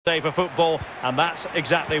Day for football, and that's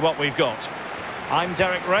exactly what we've got. I'm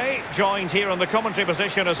Derek Ray, joined here in the commentary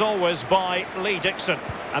position as always by Lee Dixon,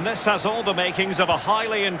 and this has all the makings of a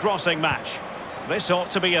highly engrossing match. This ought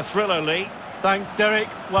to be a thriller, Lee. Thanks, Derek.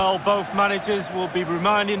 Well, both managers will be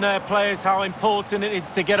reminding their players how important it is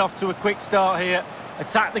to get off to a quick start here,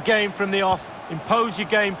 attack the game from the off, impose your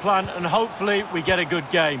game plan, and hopefully we get a good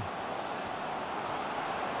game.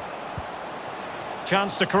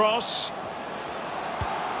 Chance to cross.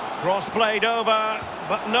 Cross played over,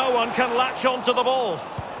 but no one can latch onto the ball.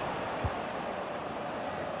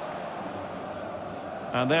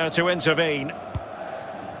 And there to intervene.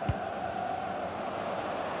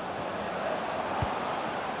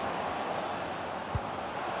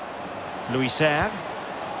 Louis Serre.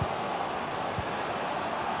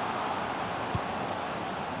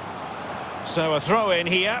 So a throw in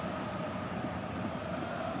here.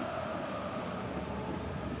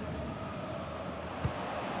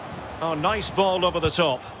 Oh, nice ball over the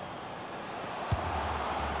top.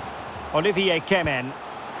 Olivier Kemen.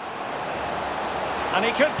 And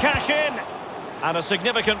he could cash in. And a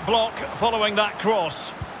significant block following that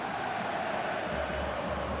cross.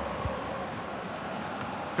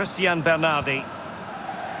 Christian Bernardi.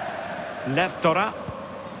 Lertora.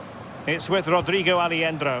 It's with Rodrigo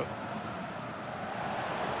Aliendro.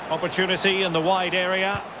 Opportunity in the wide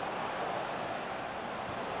area.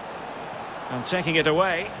 And taking it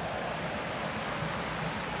away.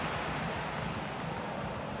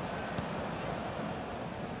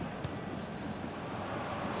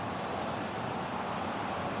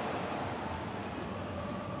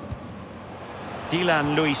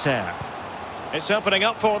 Dylan Louis Serre. It's opening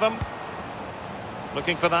up for them.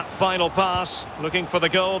 Looking for that final pass. Looking for the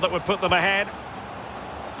goal that would put them ahead.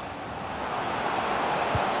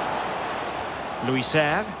 Louis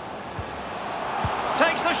Serre.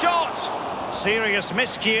 Takes the shot. Serious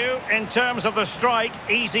miscue in terms of the strike.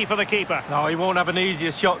 Easy for the keeper. No, he won't have an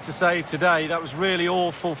easier shot to save today. That was really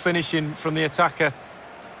awful finishing from the attacker.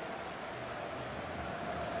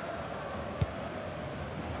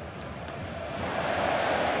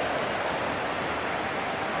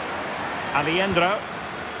 Aliendro.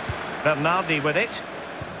 Bernardi with it.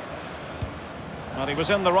 Well, he was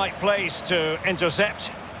in the right place to intercept.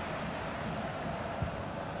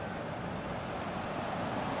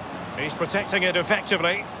 He's protecting it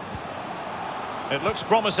effectively. It looks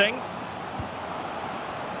promising.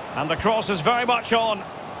 And the cross is very much on.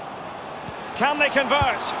 Can they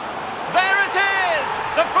convert? There it is!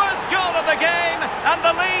 The first goal of the game, and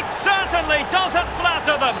the lead certainly doesn't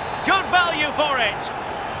flatter them. Good value for it.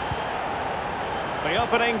 The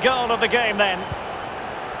opening goal of the game then.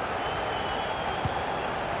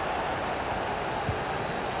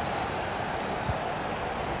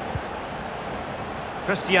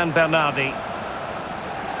 Christian Bernardi.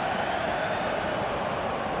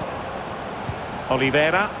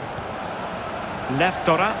 Oliveira.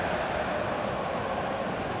 Lertora.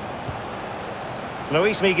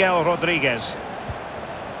 Luis Miguel Rodriguez.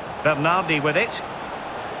 Bernardi with it.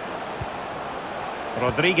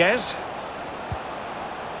 Rodriguez.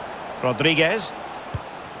 Rodriguez.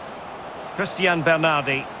 Christian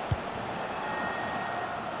Bernardi.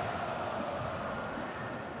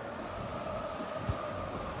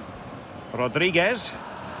 Rodriguez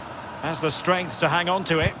has the strength to hang on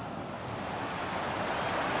to it.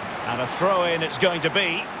 And a throw-in it's going to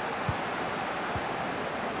be.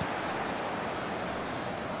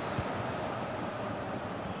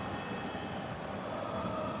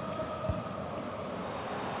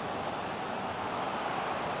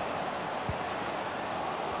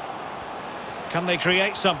 Can they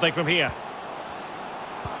create something from here?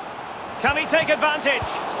 Can he take advantage?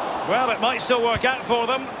 Well, it might still work out for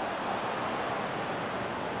them.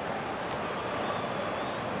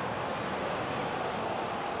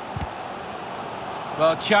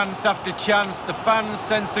 Well, chance after chance, the fans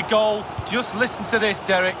sense a goal. Just listen to this,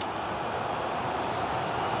 Derek.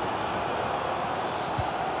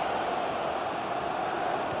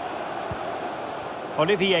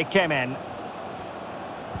 Olivier Kemen.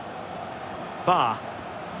 Ba.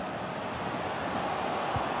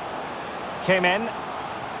 Kemen.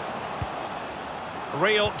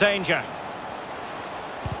 Real danger.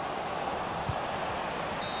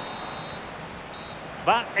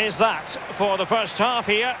 That is that for the first half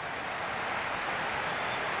here.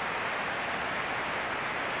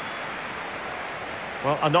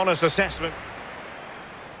 Well, an honest assessment.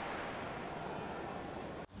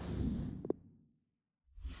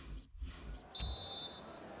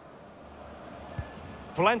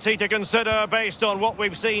 Plenty to consider based on what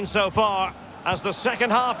we've seen so far as the second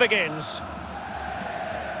half begins.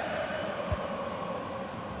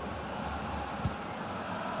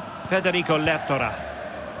 Federico Leptora.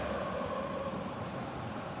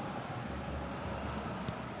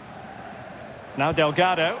 Now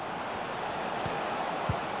Delgado.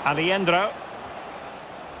 Aliendro.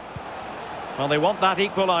 Well, they want that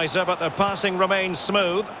equaliser, but their passing remains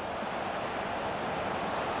smooth.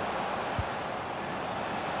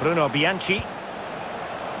 Bruno Bianchi.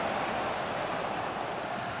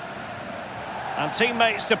 And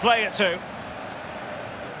teammates to play it to.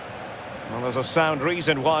 Well, there's a sound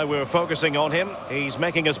reason why we're focusing on him. He's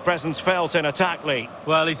making his presence felt in attack, Lee.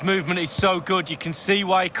 Well, his movement is so good. You can see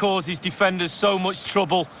why he causes defenders so much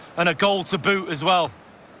trouble, and a goal to boot as well.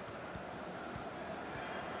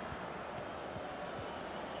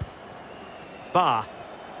 Ba.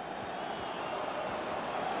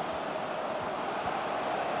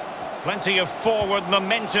 Plenty of forward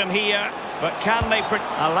momentum here, but can they...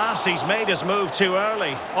 Alas, he's made his move too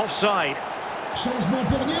early. Offside. Changement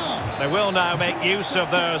pour Niort. They will now make use of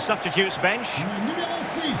their substitutes bench. Le numéro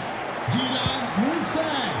 6, Dylan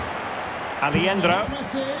Mousset. Aliendro.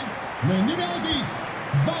 Le numéro 10,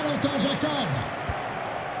 Valentin Jacob.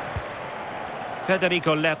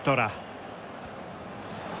 Federico Leptora.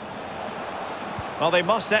 Well, they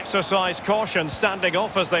must exercise caution standing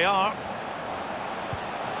off as they are.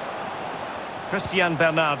 Christian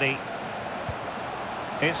Bernardi.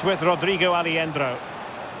 It's with Rodrigo Aliendro.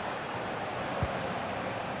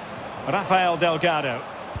 Rafael Delgado.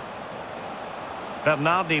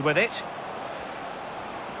 Bernardi with it.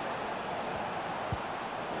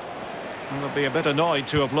 They'll be a bit annoyed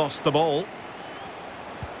to have lost the ball.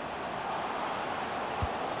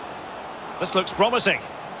 This looks promising.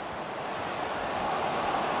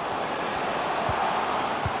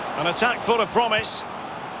 An attack full of promise.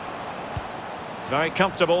 Very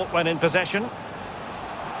comfortable when in possession.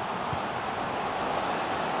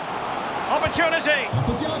 Opportunity!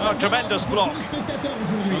 Oh, tremendous block.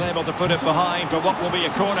 Able to put it behind for what will be a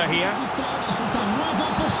corner here.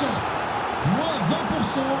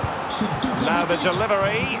 Now the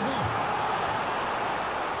delivery.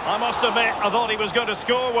 I must admit, I thought he was going to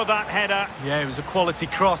score with that header. Yeah, it was a quality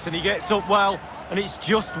cross, and he gets up well, and it's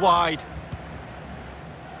just wide.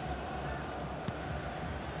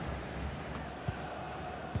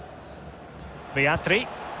 Beatri.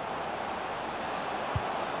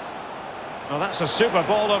 Well, that's a super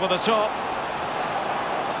ball over the top.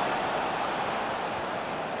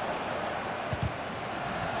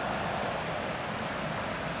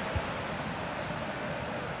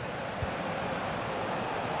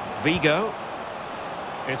 Vigo.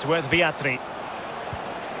 It's with Beatri.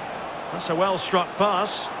 That's a well-struck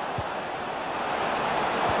pass.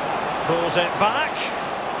 Pulls it back.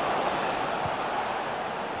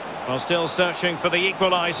 Well, still searching for the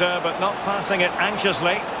equaliser, but not passing it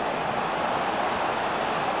anxiously.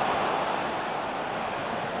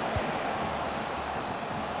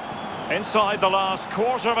 Inside the last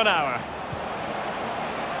quarter of an hour.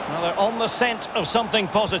 Well, they're on the scent of something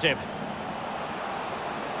positive.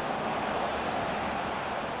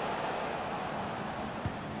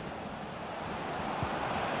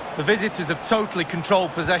 The visitors have totally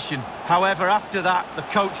controlled possession. However, after that, the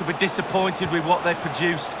coach will be disappointed with what they've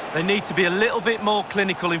produced. They need to be a little bit more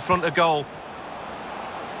clinical in front of goal.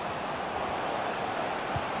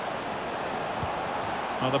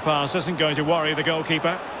 Well, the pass isn't going to worry the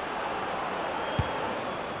goalkeeper.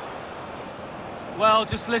 Well,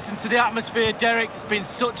 just listen to the atmosphere, Derek. It's been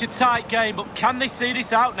such a tight game, but can they see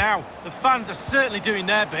this out now? The fans are certainly doing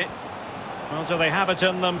their bit. Well, do they have it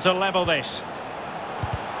in them to level this?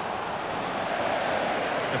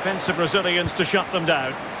 Defensive Brazilians to shut them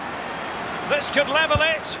down. This could level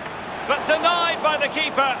it, but denied by the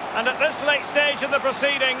keeper. And at this late stage in the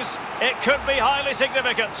proceedings, it could be highly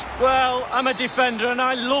significant. Well, I'm a defender and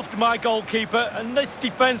I loved my goalkeeper, and this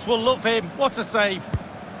defence will love him. What a save.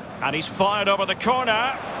 And he's fired over the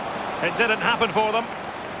corner. It didn't happen for them.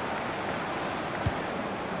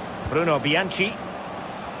 Bruno Bianchi.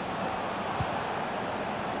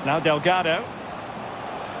 Now Delgado.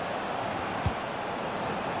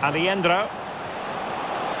 Aliendro.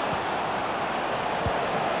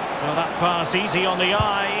 Well, that pass easy on the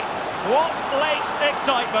eye. What late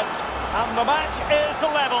excitement. And the match is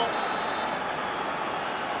level.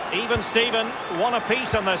 Even Steven, one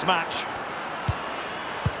apiece in this match.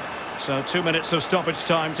 So 2 minutes of stoppage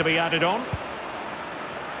time to be added on.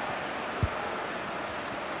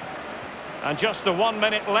 And just the 1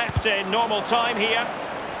 minute left in normal time here.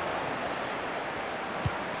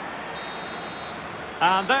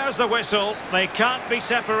 And there's the whistle. They can't be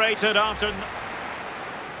separated after...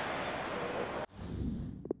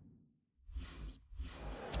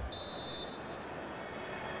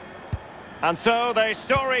 And so the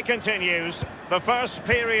story continues. The first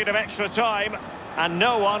period of extra time, and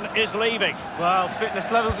no one is leaving. Well,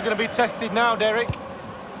 fitness levels are going to be tested now, Derek.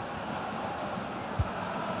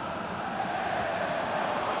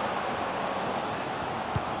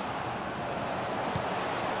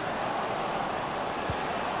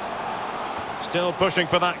 Still pushing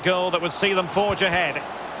for that goal that would see them forge ahead.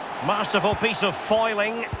 Masterful piece of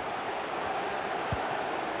foiling.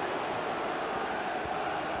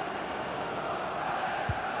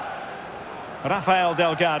 Rafael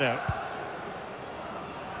Delgado.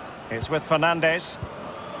 It's with Fernandez.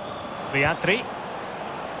 Beatri.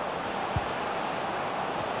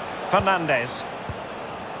 Fernandez.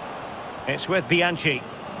 It's with Bianchi.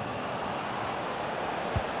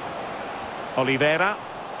 Oliveira.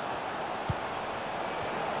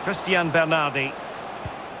 Christian Bernardi.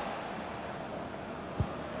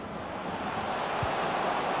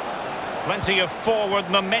 Plenty of forward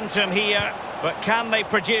momentum here, but can they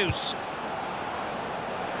produce?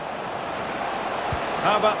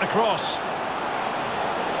 How about the cross?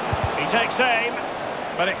 He takes aim,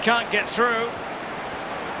 but it can't get through.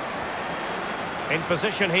 In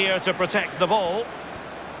position here to protect the ball.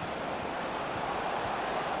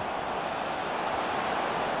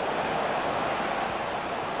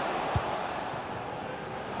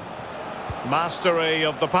 Mastery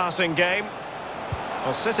of the passing game.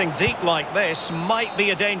 Well, sitting deep like this might be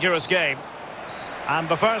a dangerous game. And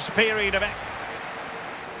the first period of...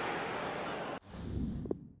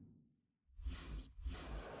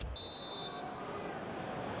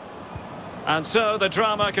 And so the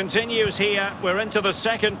drama continues here. We're into the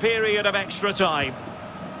second period of extra time.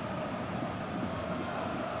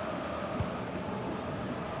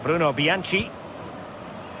 Bruno Bianchi.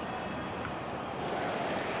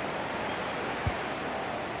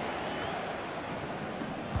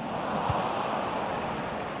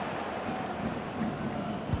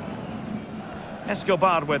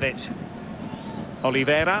 Escobar with it.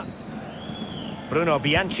 Oliveira. Bruno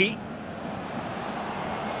Bianchi.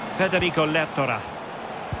 Federico Lertora.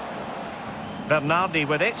 Bernardi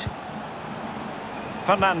with it.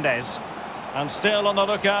 Fernandez. And still on the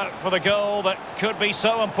lookout for the goal that could be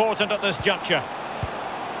so important at this juncture.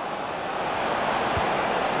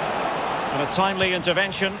 And a timely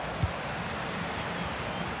intervention.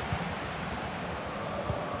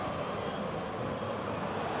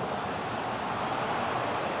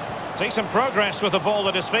 Decent progress with the ball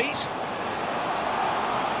at his feet.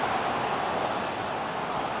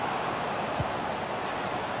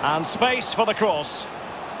 And space for the cross.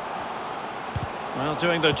 Well,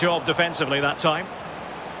 doing the job defensively that time.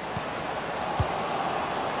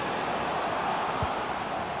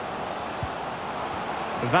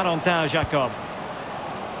 Valentin Jacob.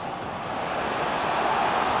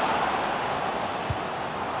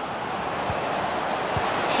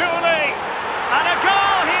 Surely! And a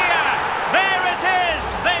goal here! There it is!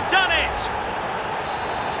 They've done it!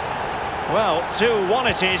 Well, 2-1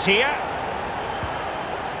 it is here.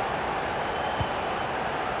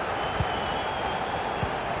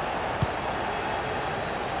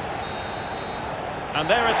 And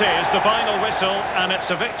there it is, the final whistle, and it's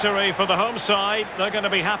a victory for the home side. They're going to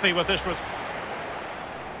be happy with this result.